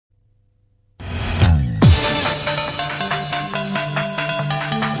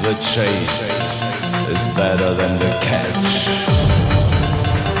The chase is better than the catch.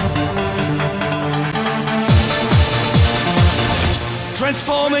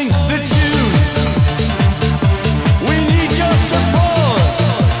 Transforming the tunes. We need your support.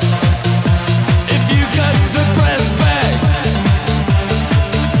 If you got the breath back,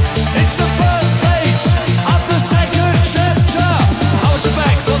 it's the first page of the second chapter. I want you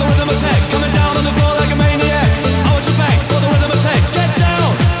back for the rhythm attack, coming down on the floor like a maniac. I want you back for the rhythm attack, get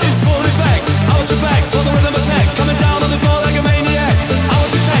down in full effect. I want you back for the rhythm attack, coming down on the floor like a maniac. I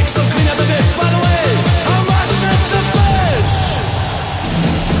want you check, so clean up the dish. By the way, how much is the fish?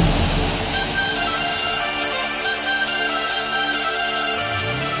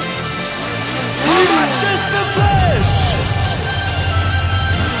 Just the flesh.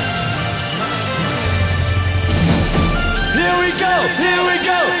 Here we go, here we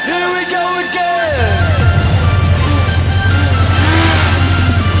go, here we go again.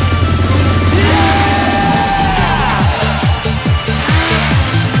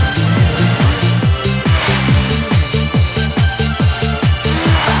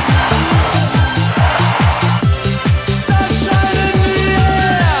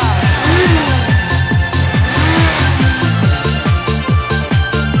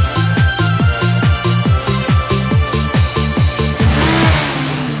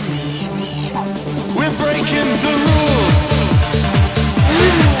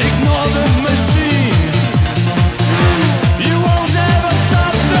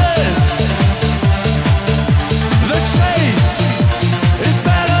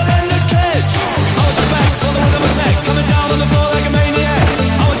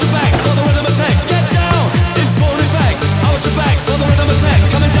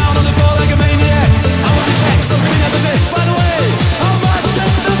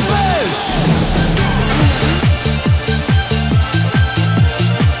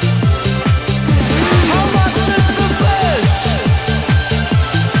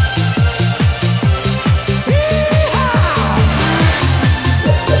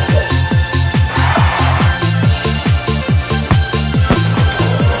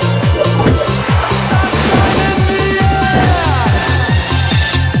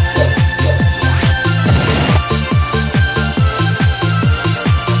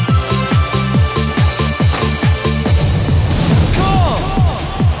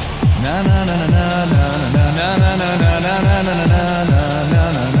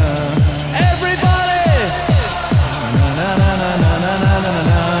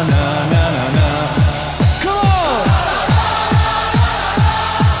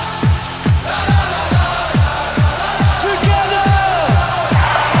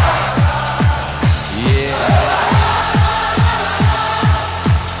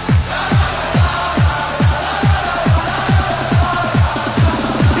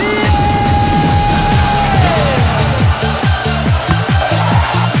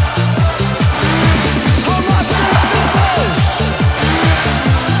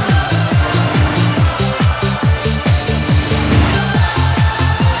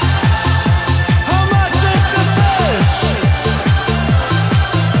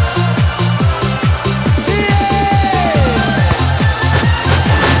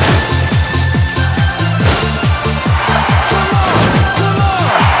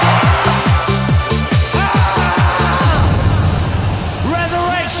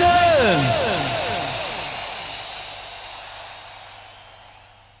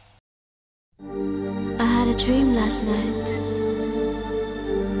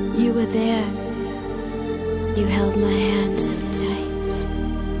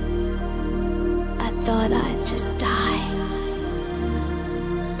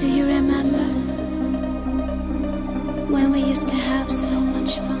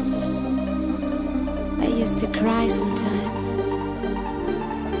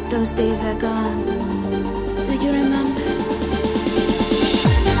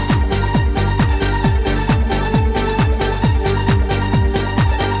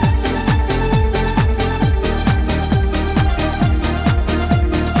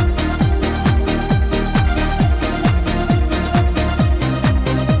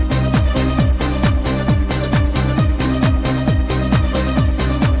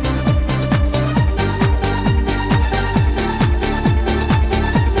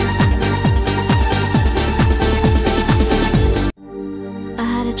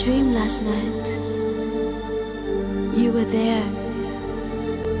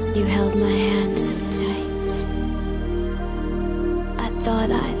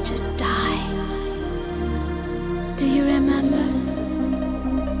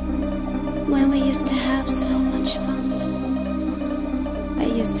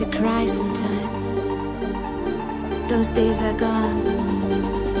 used to cry sometimes. Those days are gone.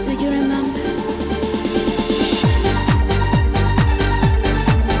 Do you remember?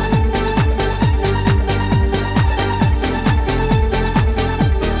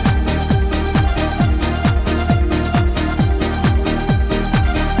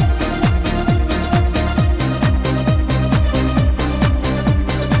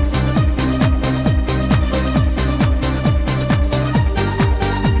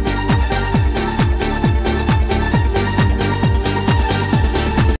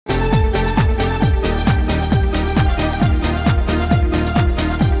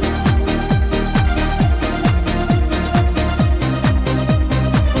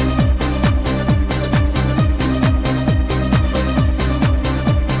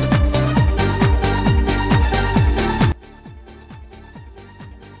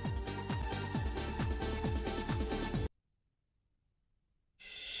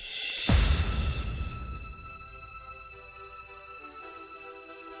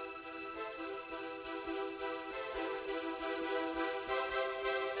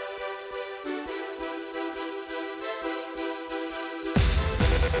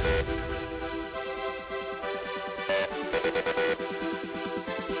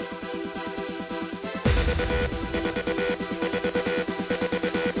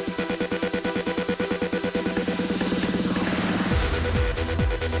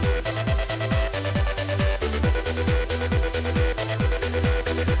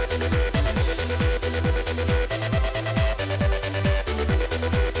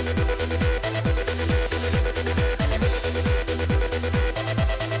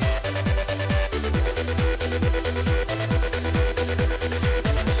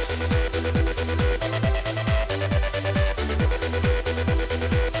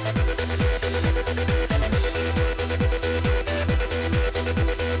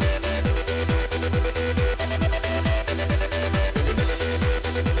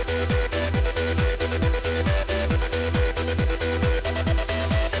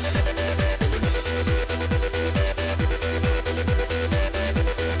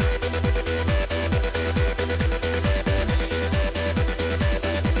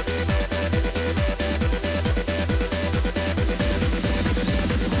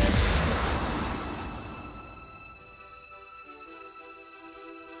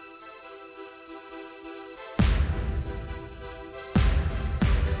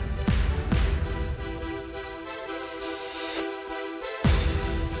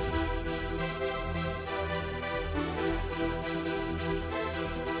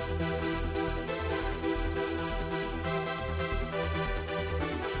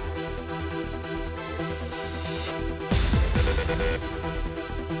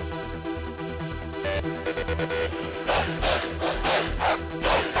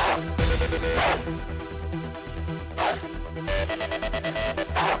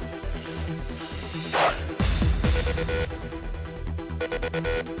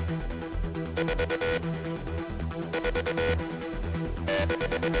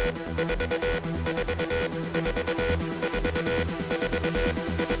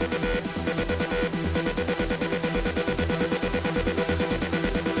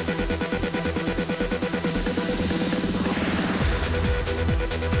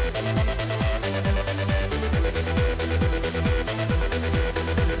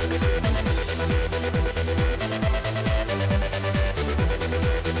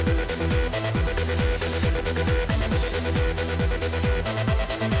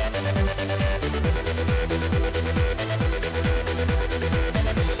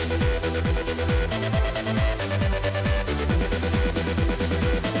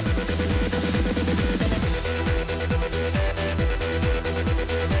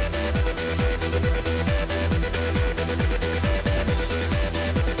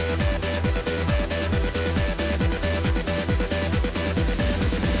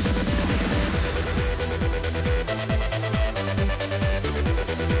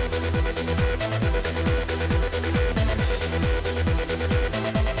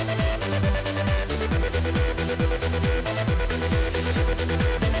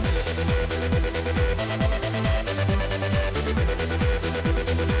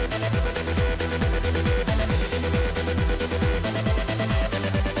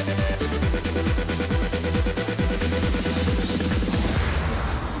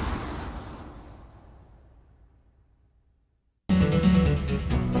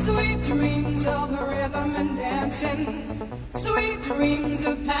 dreams of rhythm and dancing, sweet dreams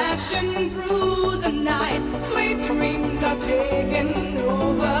of passion through the night. Sweet dreams are taking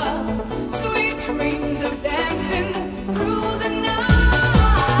over, sweet dreams of dancing through the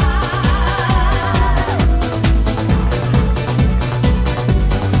night.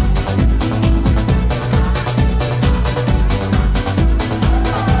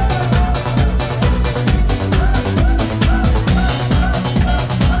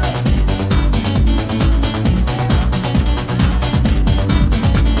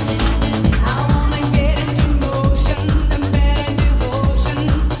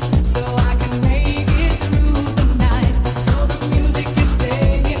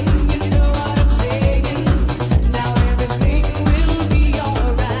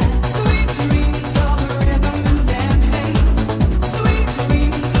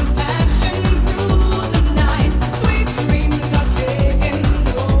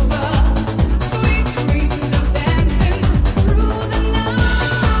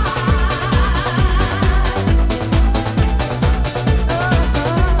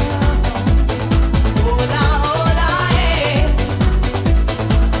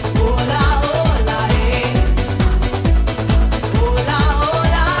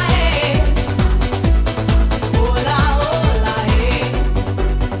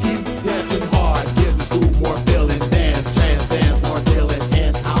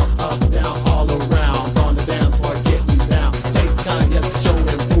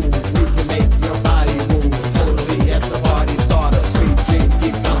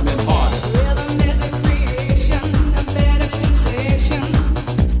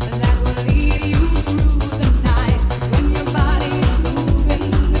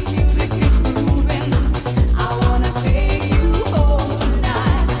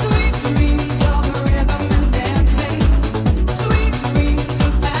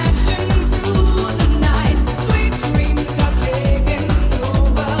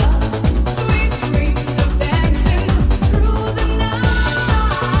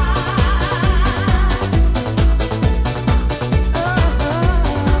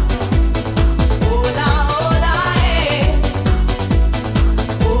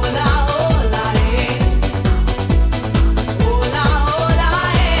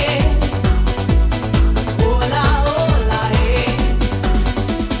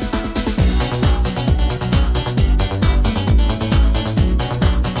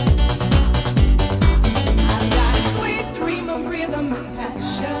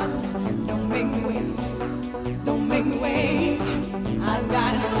 passion. Don't make me wait, don't make me wait. I've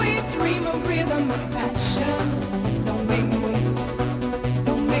got a sweet dream of rhythm and passion. Don't make me wait,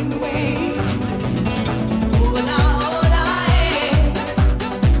 don't make me wait. Hola, hola, eh.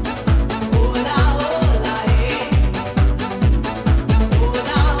 Hola, hola, eh.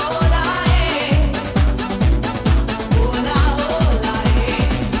 Hola, hola, eh. Hola, hola, eh.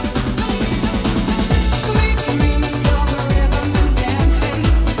 Sweet dreams of rhythm and dancing.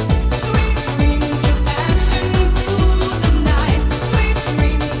 Sweet dreams of passion through the night. Sweet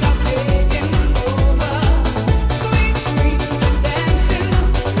dreams are taking over. Sweet dreams of dancing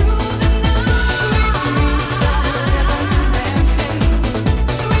through the night. Sweet dreams of rhythm and dancing.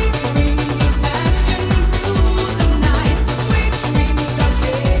 Sweet dreams of passion through the night. Sweet dreams are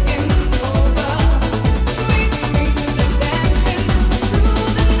taking over. Sweet dreams of dancing through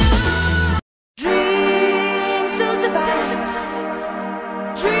the night. Dreams to survive.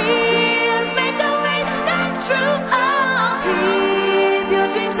 Dreams make a wish come true. Oh, keep your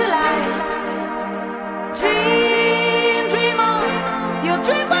dreams alive. Dream, dream on. Your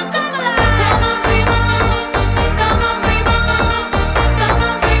dream will come alive. Come on, dream on. Come on, dream on. Come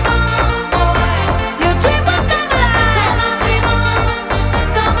on, dream on, boy. Your dream will come alive. Come on, dream on.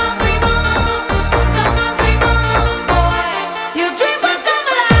 Come on, dream on. Come on, dream on, boy. Your dream will come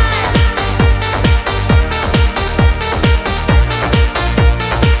alive.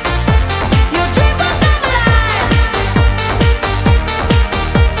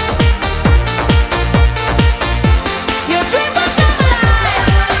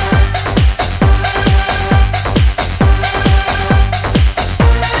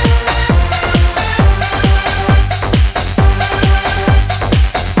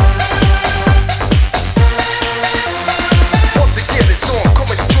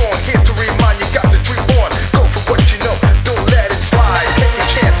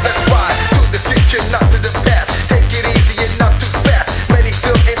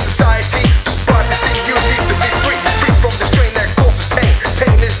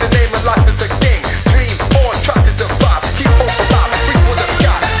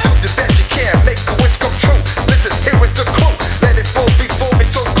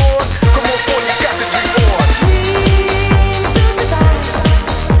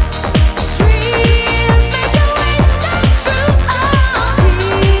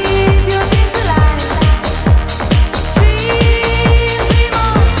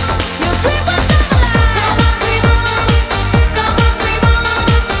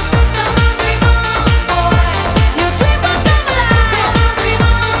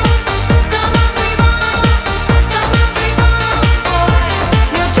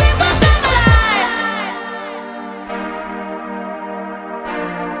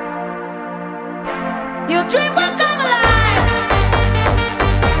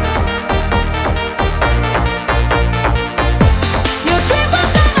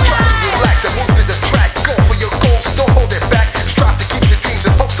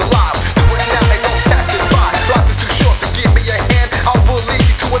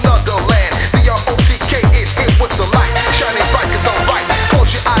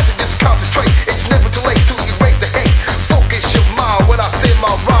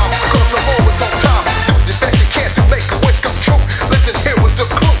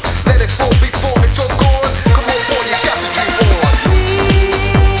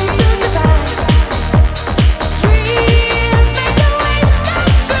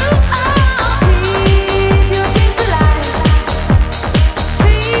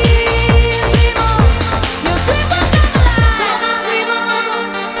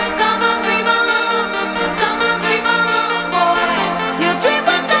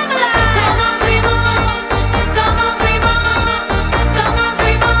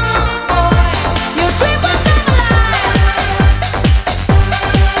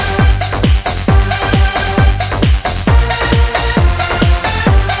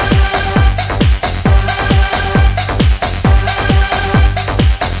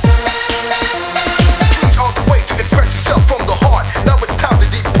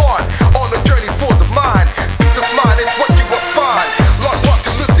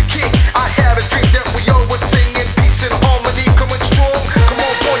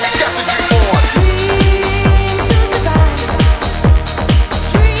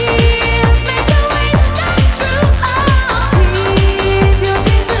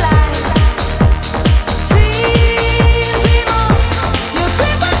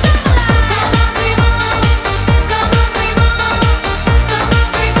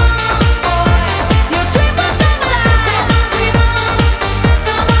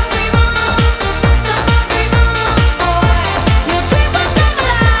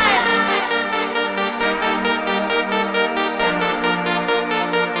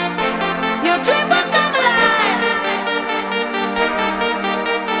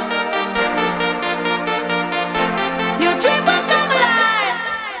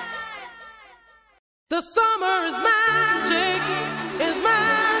 The summer is magic,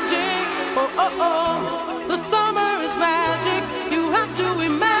 oh oh oh. The summer is magic, you have to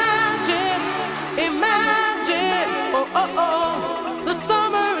imagine, oh oh oh. The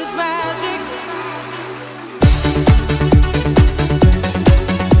summer is magic.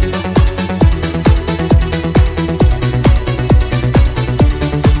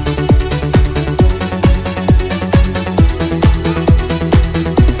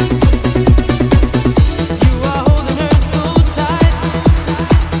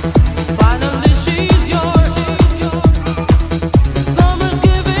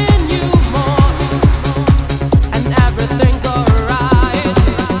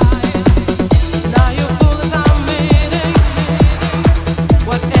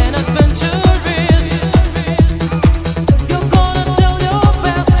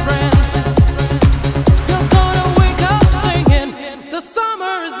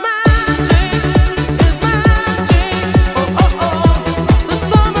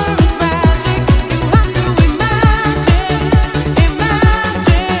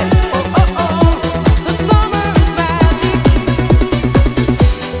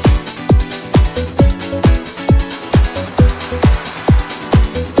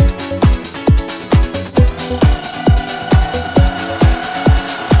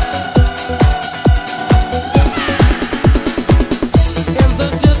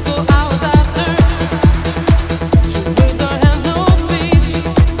 Disco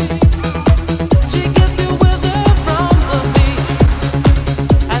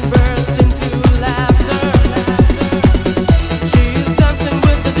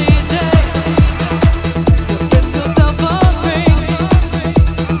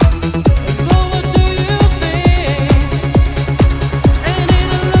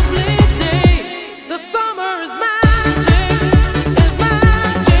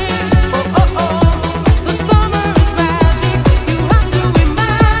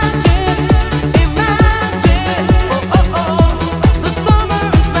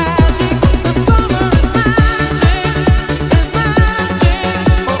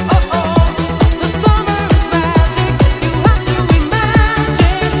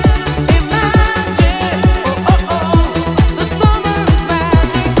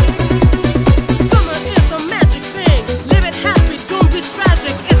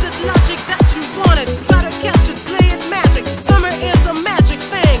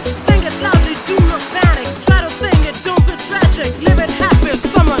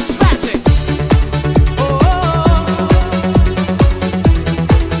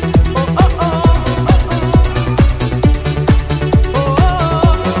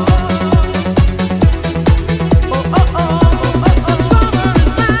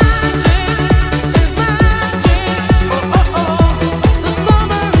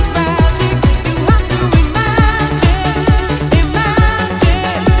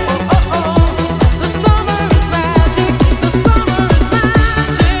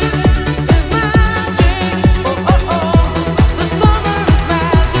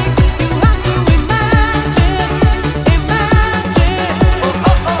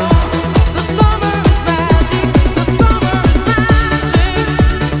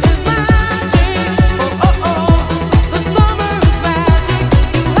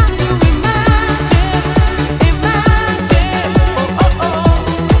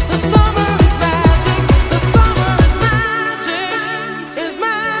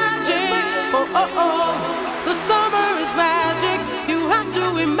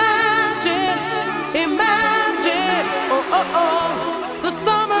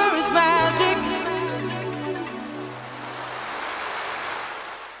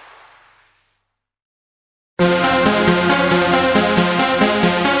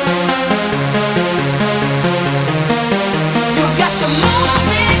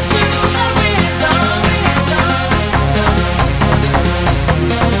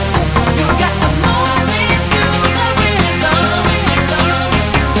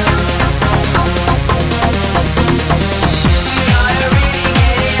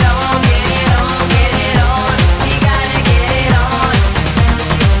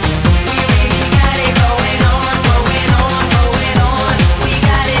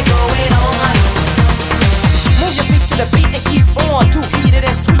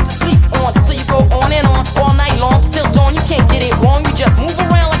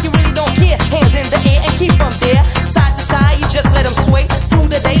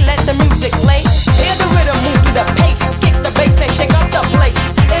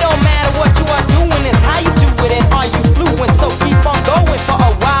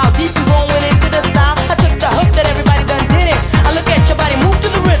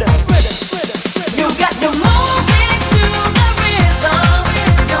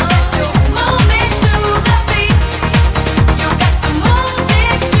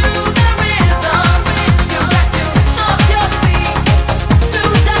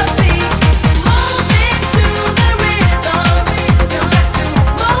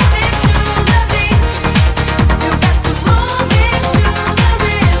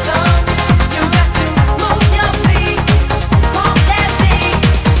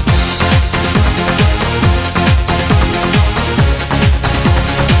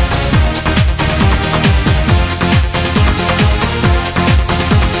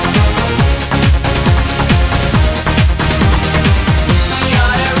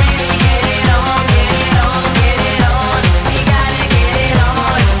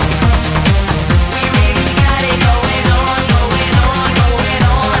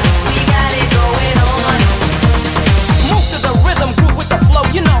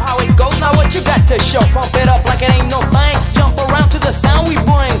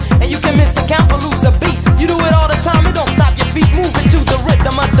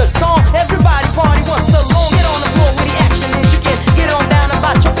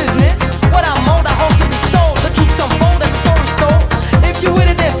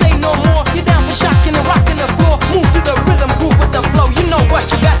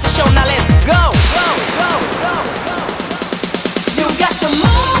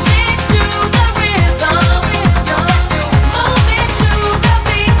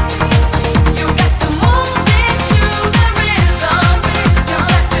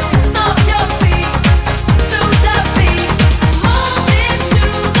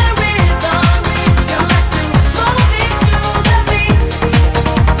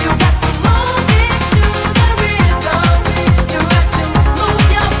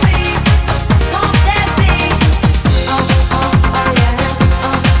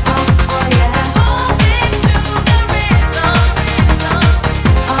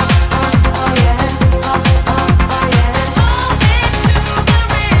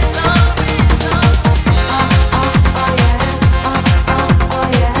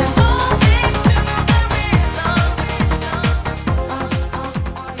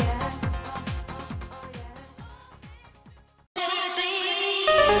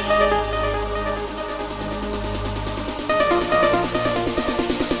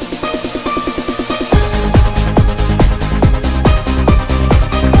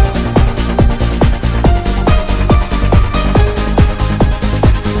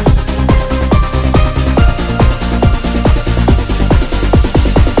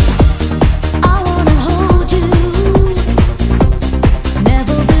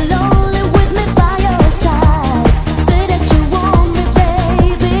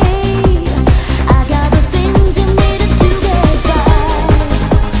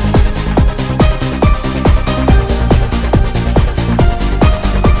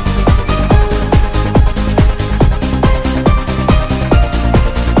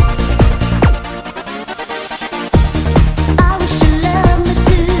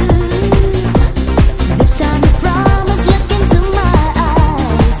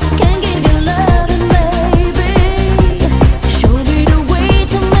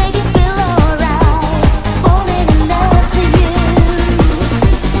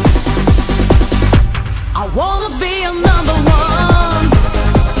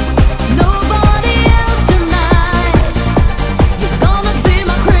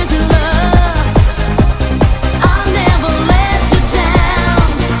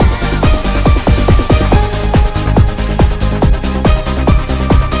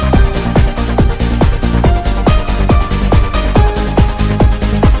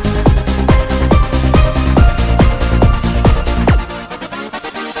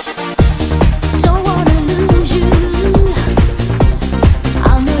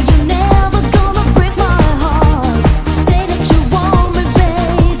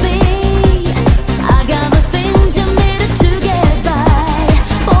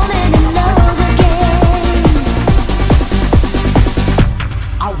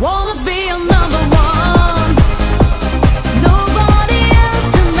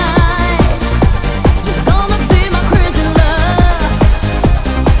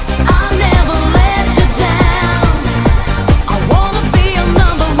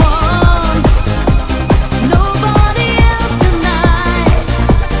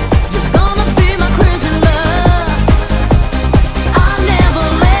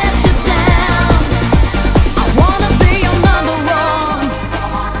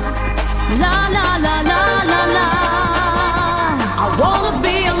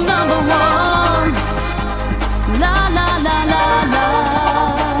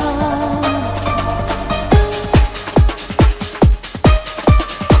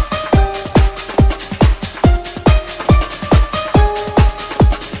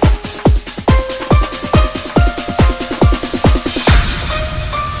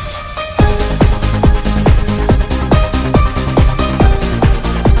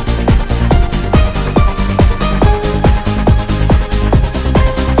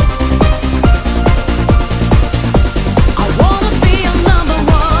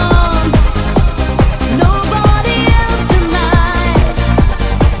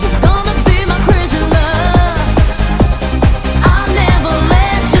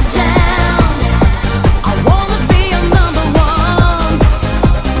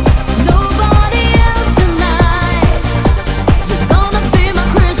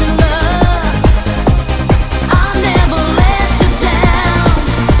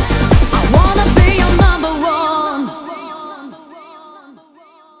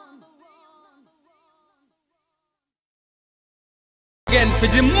again to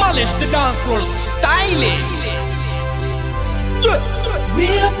demolish the dance floor styling. We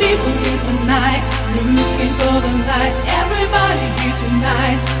are people in the night, looking for the light. Everybody here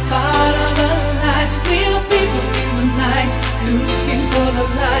tonight, follow the light. We are people in the night, looking for the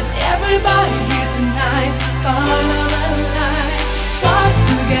light. Everybody here tonight, follow the light. Try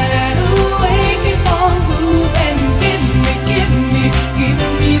to get away, keep on moving. Give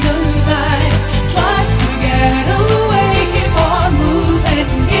me the light. Try to get away, keep on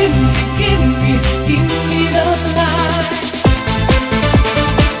moving. Give me the light.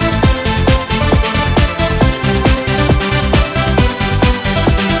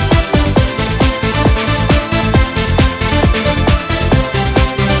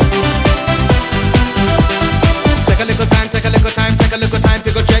 Take a little time,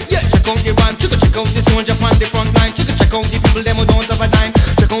 figure check, yeah, check out the rhyme, check out the sound, jump on the front line, check out the people, them who don't have a dime,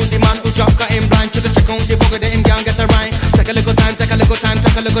 check out the man who drop, got him blind, check out the bugger, the him can't get a rhyme, take a little time, figure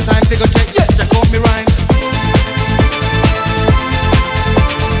check, yeah, check out me rhyme.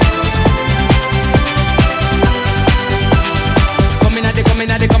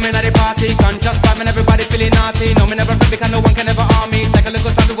 Coming at the party, conscious vibing, everybody feeling naughty, no me never feel because no one can ever harm me, take a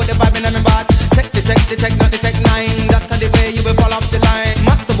little time to put the vibe in my body, take not the tech 9, that's how the way you will fall off the line,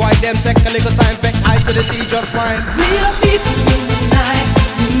 master boy them take a little time, back high to the sea just fine. We are people in the night,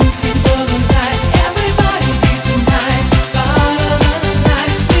 looking for the light. Everybody here tonight, follow the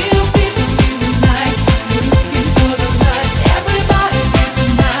light. We are people in the night, looking for the light. Everybody here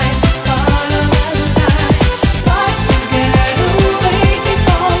tonight, follow the light. Try to get away, keep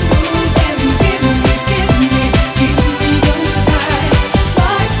on moving. Give me the light.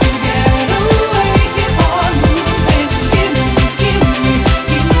 Try to get away, keep on moving. Give me the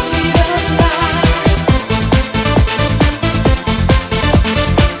light.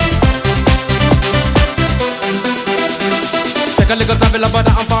 Take a little travel about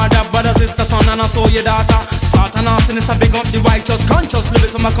and father, brother, sister, son, and I saw your daughter. Start an arse and it's a big up the righteous, conscious, live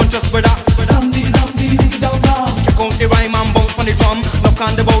it for my conscious brother. Check out the rhyme and bounce on the drum. Love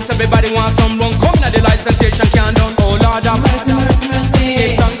can the boat, everybody wants some run. Coming at the light, sensation can't done. Oh Lord, have mercy, mercy, mercy.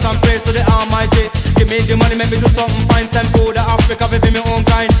 Give thanks and praise to the Almighty. Give me the money, make me do something fine. Send food to Africa, we be my own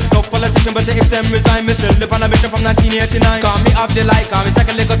kind. No politician, but if them resign, me still live on a mission from 1989. Call me off the light, call me take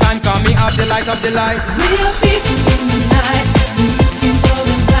a little time. Call me off the light, off the light. We are people in the night, looking for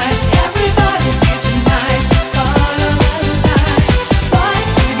the light. Everybody here tonight, follow the light. Try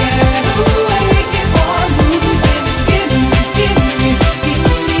to get away, keep on moving. Give me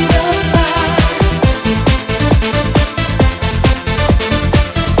the light.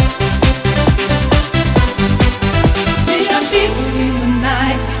 We are people in the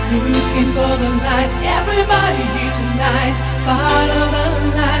night, looking for the light. Everybody here tonight, follow the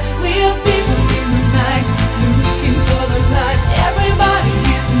light. We are people in the night, looking for the light.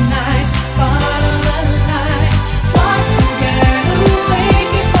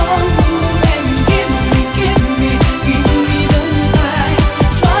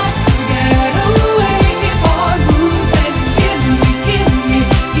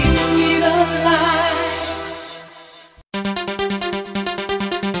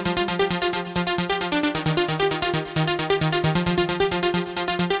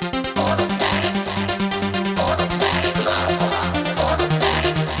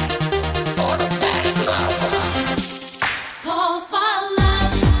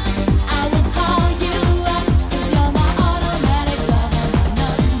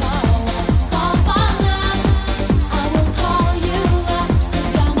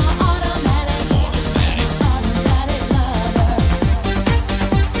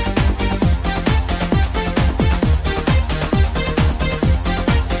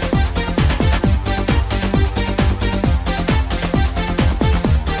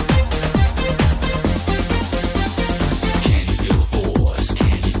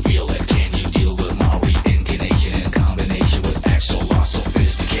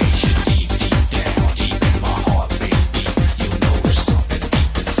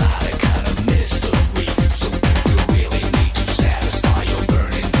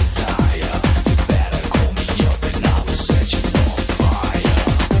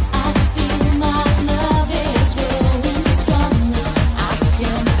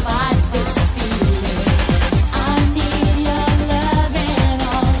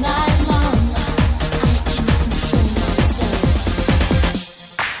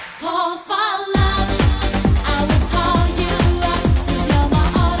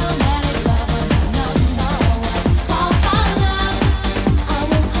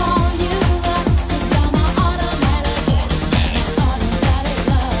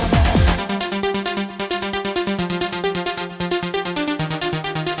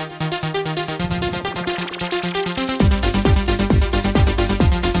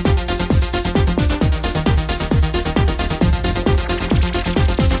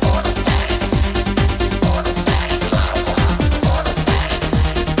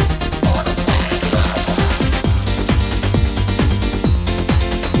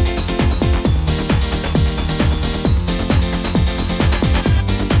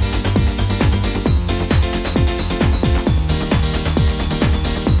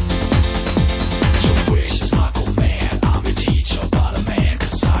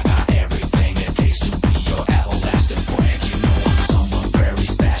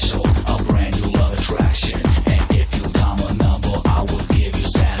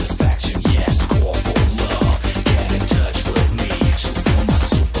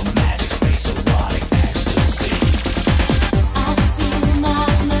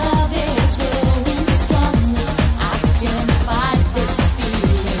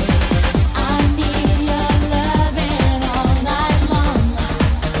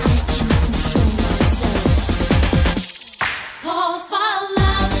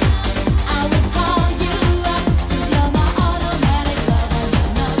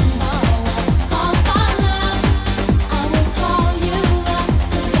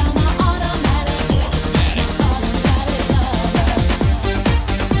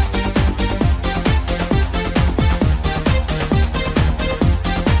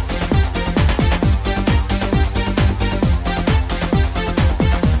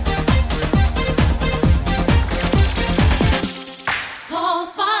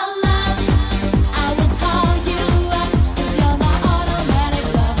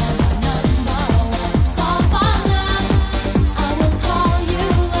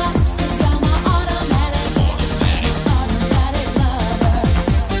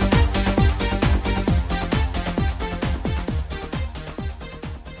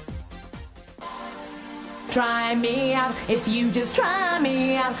 try me out. If you just try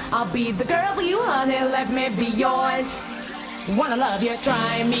me out, I'll be the girl for you, honey. Let me be yours. Wanna love you,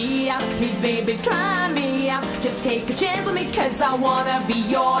 try me out. Please, baby, try me out. Just take a chance with me, 'cause I wanna be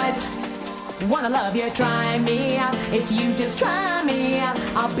yours. Wanna love you, try me out. If you just try me out,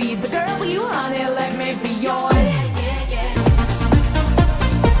 I'll be the girl for you, honey. Let me be yours.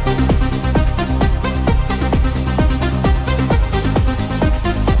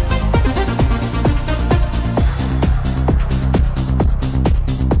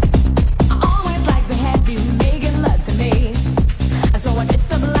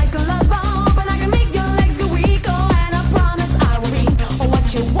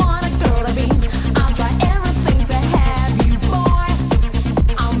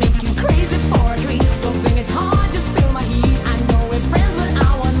 I'll make you crazy for a dream. Don't think it's hard, just feel my heat. I know we're friends, but I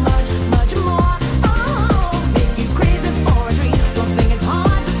want much, much more. Oh, make you crazy for a dream. Don't think it's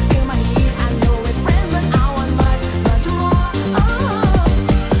hard, just feel my heat. I know we're friends, but I want much, much more. Oh,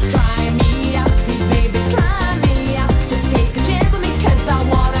 try me out, please, baby, try me out. Just take a chance with me, 'cause I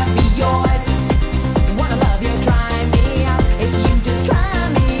wanna be yours. Wanna love you, try me out. If you just try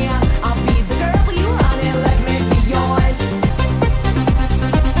me out, I'll be the girl for you, honey. Let me be yours.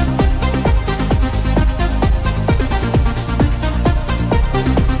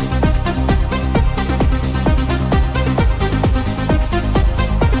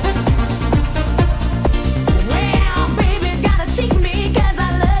 Well, baby, gotta take me 'cause I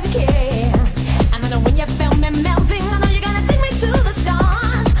love you, kid. And I know when you feel me melting, I know you're gonna take me to the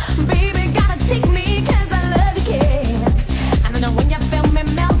stars. Baby, gotta take me 'cause I love you, kid. And I know when you feel me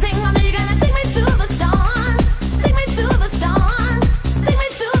melting, I know you're gonna take me to the stars. Take me to the stars. Take me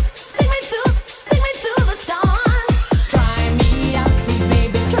to the stars. Try me out, please,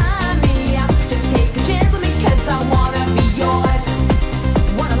 baby, try me out. Just take a chance with me, 'cause I wanna be yours.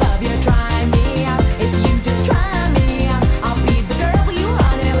 Wanna love you, try me out. If you just try me out, I'll be the girl for you,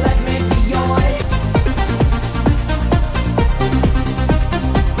 honey. Let me be yours.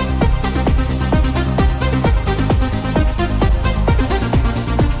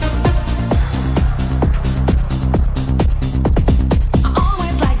 I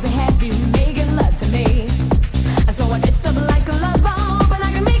always like to have you making love to me. And so I dressed up like a love bomb, but I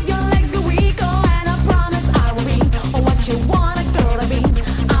can make your legs go weak. Oh, and I promise I will be what you want a girl to be.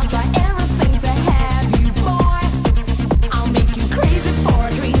 I'll try everything to have you, boy. I'll make you crazy for a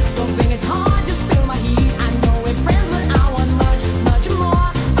dream. Don't think it's hard, just feel my heat. I know we're friends, but I want much, much more.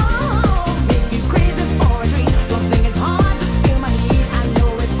 Oh, make you crazy for a dream. Don't think it's hard, just feel my heat. I know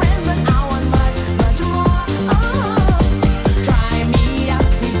we're friends, but I want much, much more. Oh, try me out,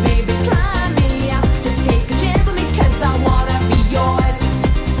 please, baby, try me out. Just take a chance with me, 'cause I wanna be yours.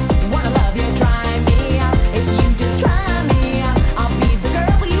 Wanna love you, try me out. If you just try me out, I'll be the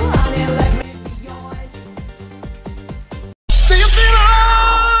girl for you, honey. Let me be yours. Do you feel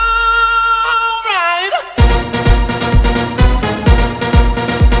alright?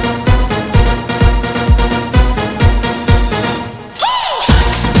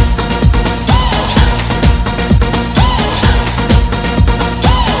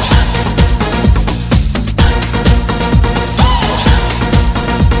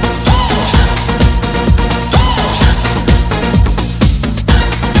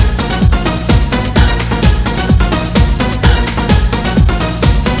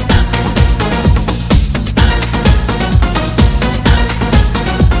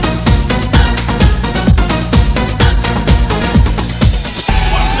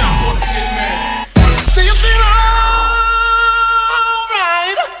 Do you feel alright?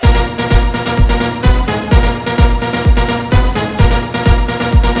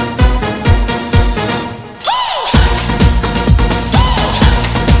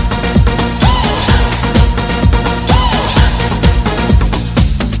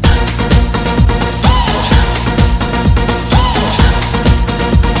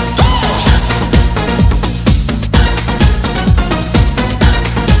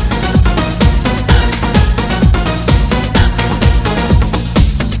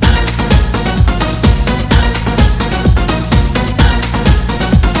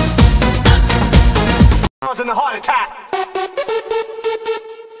 Causing a heart attack.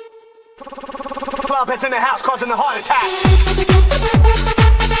 Club heads in the house causing a heart attack.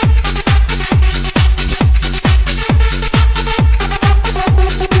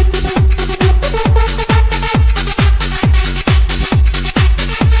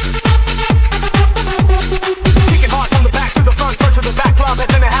 Kicking hard from the back to the front, front to the back. Club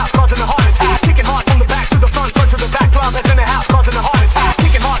heads in the house causing a heart attack. Kicking hard from the back to the front, front to the back. Club heads in the house causing a heart attack.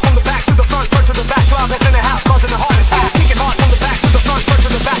 Kicking hard from the back to the front, front to the back. Club heads in the house causing a heart attack. Kicking hard from the back to the front, front to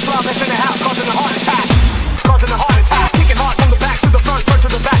the back. Club heads in the house causing a heart attack.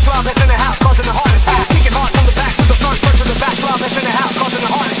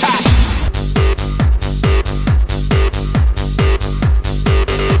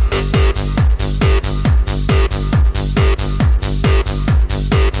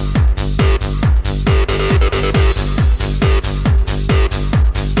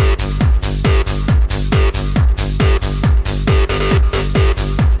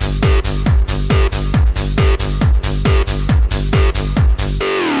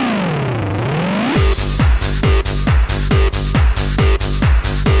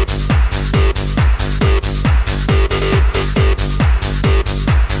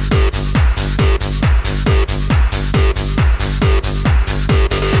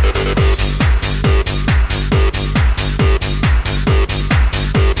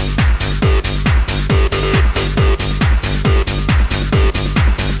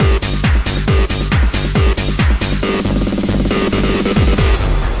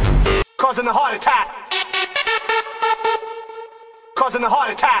 heart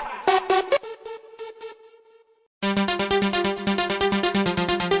attack.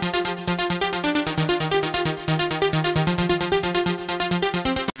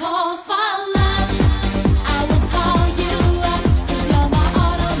 Call for love, I will call you up, 'cause you're my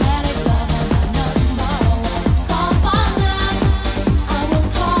automatic lover, my number one. Call for love, I will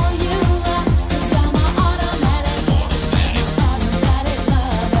call you up, 'cause you're my automatic lover.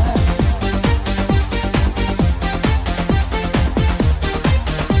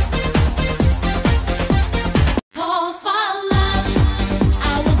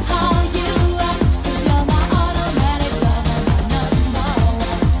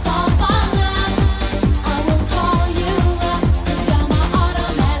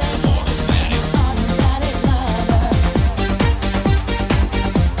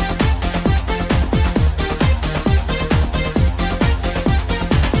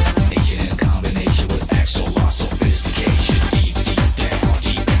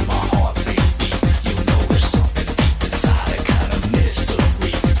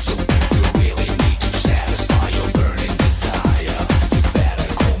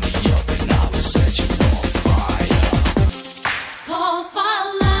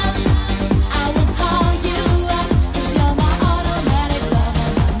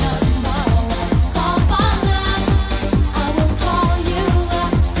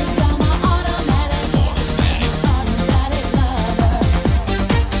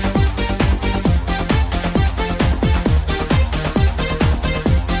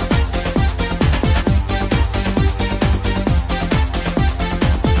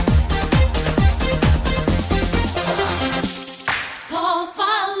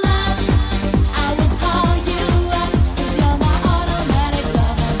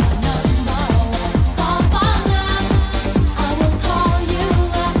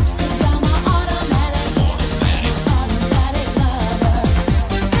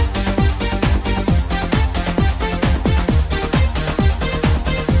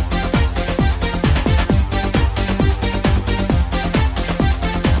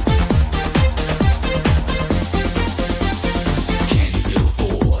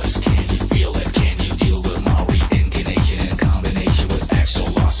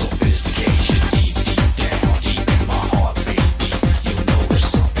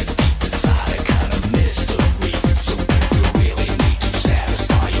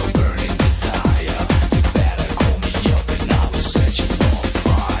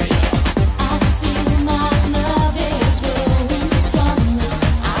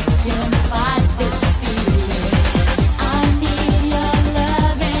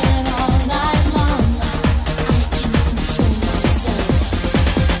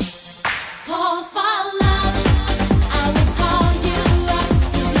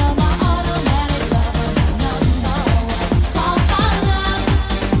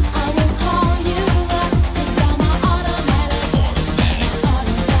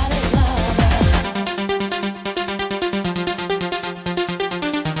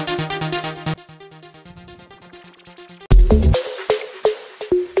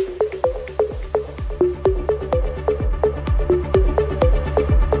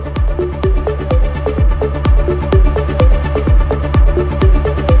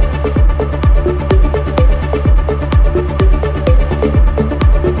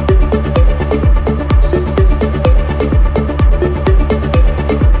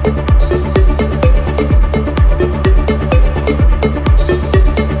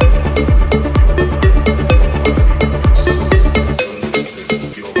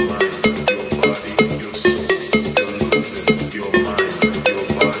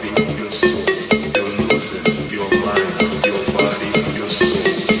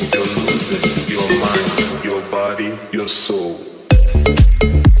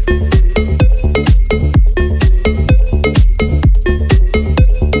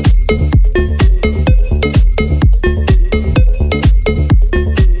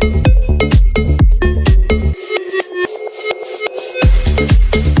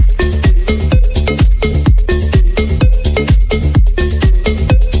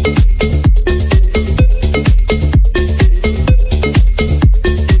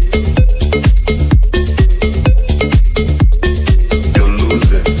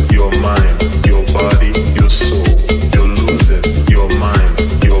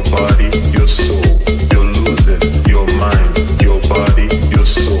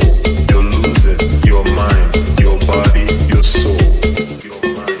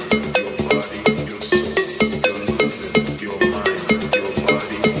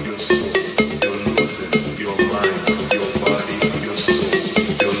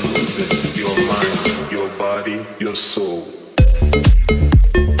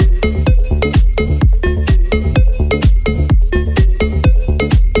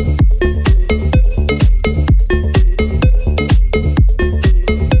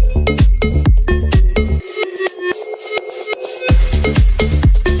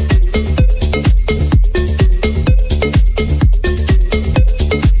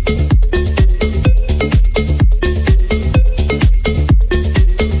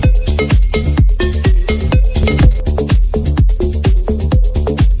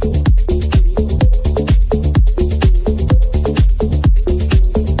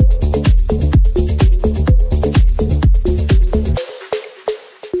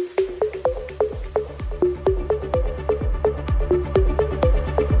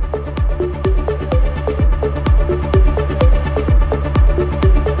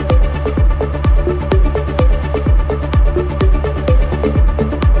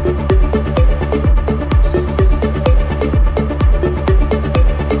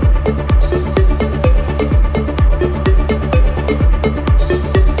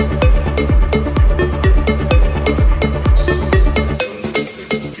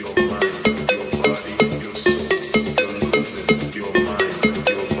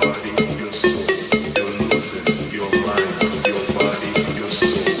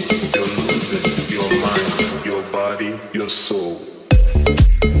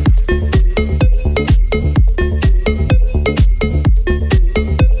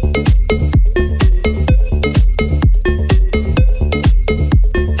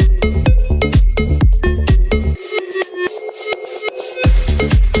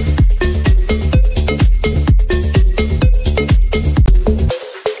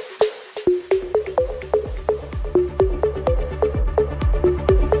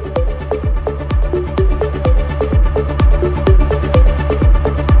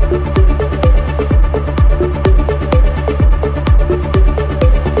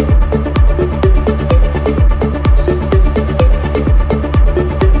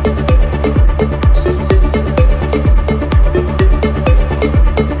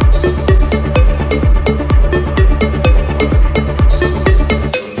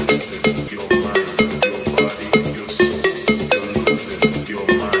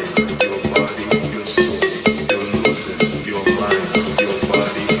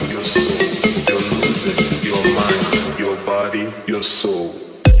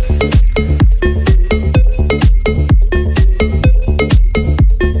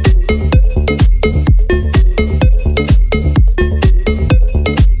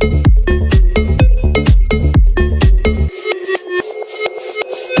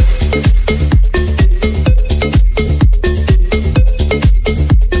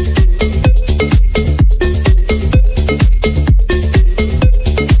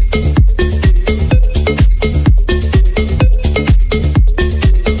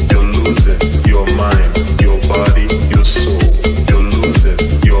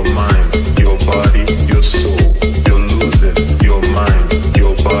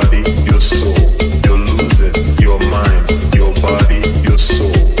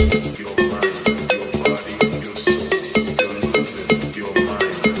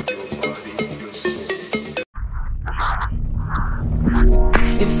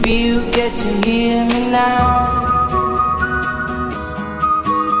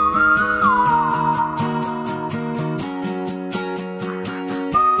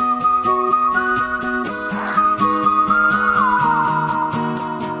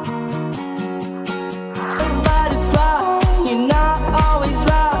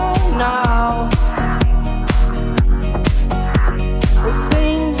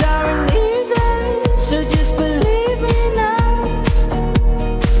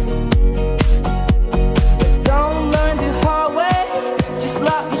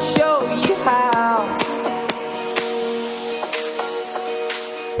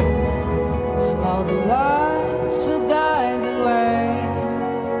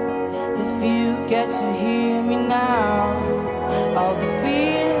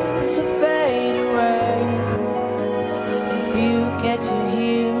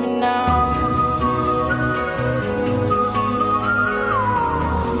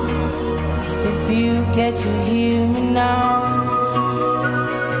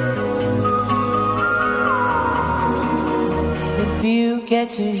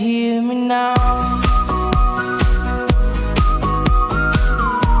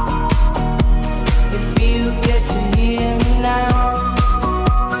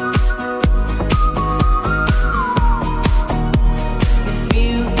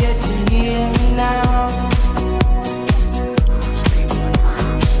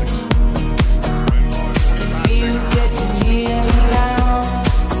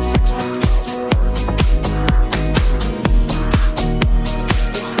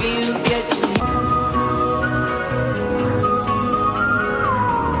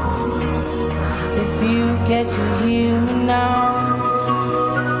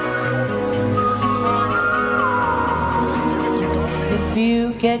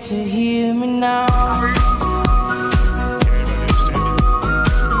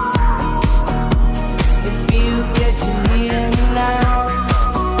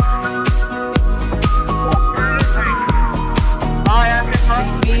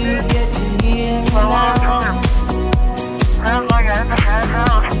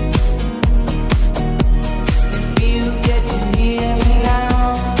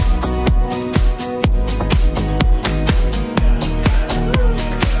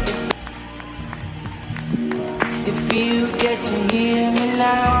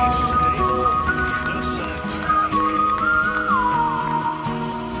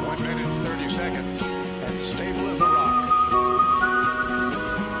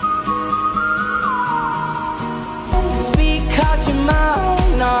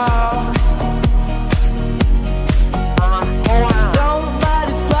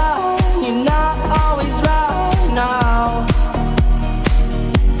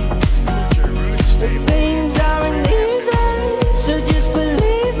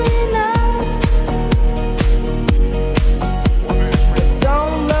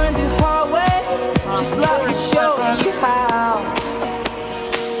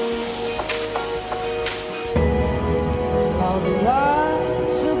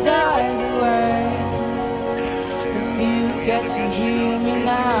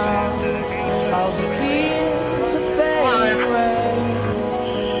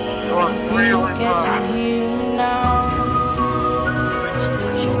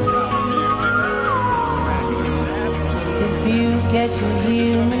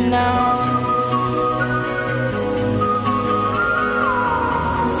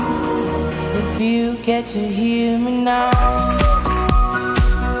 Get to hear me now.